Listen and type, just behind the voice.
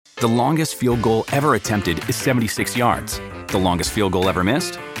The longest field goal ever attempted is 76 yards. The longest field goal ever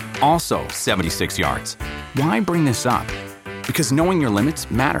missed? Also 76 yards. Why bring this up? Because knowing your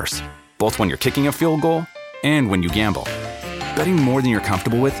limits matters, both when you're kicking a field goal and when you gamble. Betting more than you're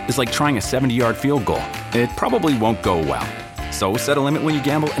comfortable with is like trying a 70-yard field goal. It probably won't go well. So set a limit when you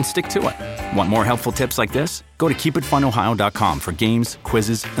gamble and stick to it. Want more helpful tips like this? Go to keepitfunohio.com for games,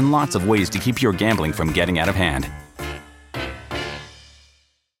 quizzes, and lots of ways to keep your gambling from getting out of hand.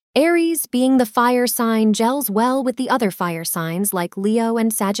 Aries, being the fire sign, gels well with the other fire signs like Leo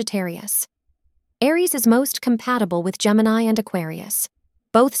and Sagittarius. Aries is most compatible with Gemini and Aquarius.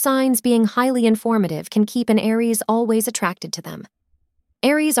 Both signs being highly informative can keep an Aries always attracted to them.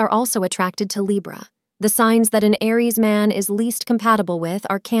 Aries are also attracted to Libra. The signs that an Aries man is least compatible with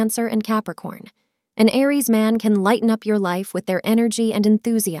are Cancer and Capricorn. An Aries man can lighten up your life with their energy and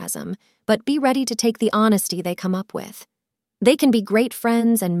enthusiasm, but be ready to take the honesty they come up with. They can be great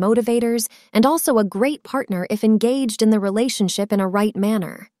friends and motivators, and also a great partner if engaged in the relationship in a right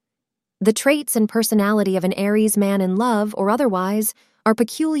manner. The traits and personality of an Aries man in love or otherwise are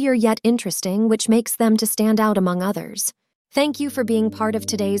peculiar yet interesting, which makes them to stand out among others. Thank you for being part of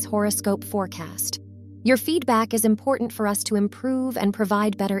today's horoscope forecast. Your feedback is important for us to improve and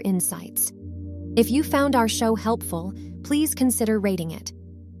provide better insights. If you found our show helpful, please consider rating it.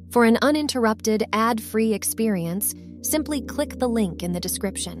 For an uninterrupted, ad-free experience, simply click the link in the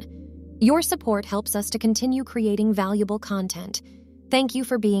description. Your support helps us to continue creating valuable content. Thank you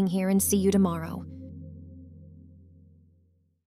for being here and see you tomorrow.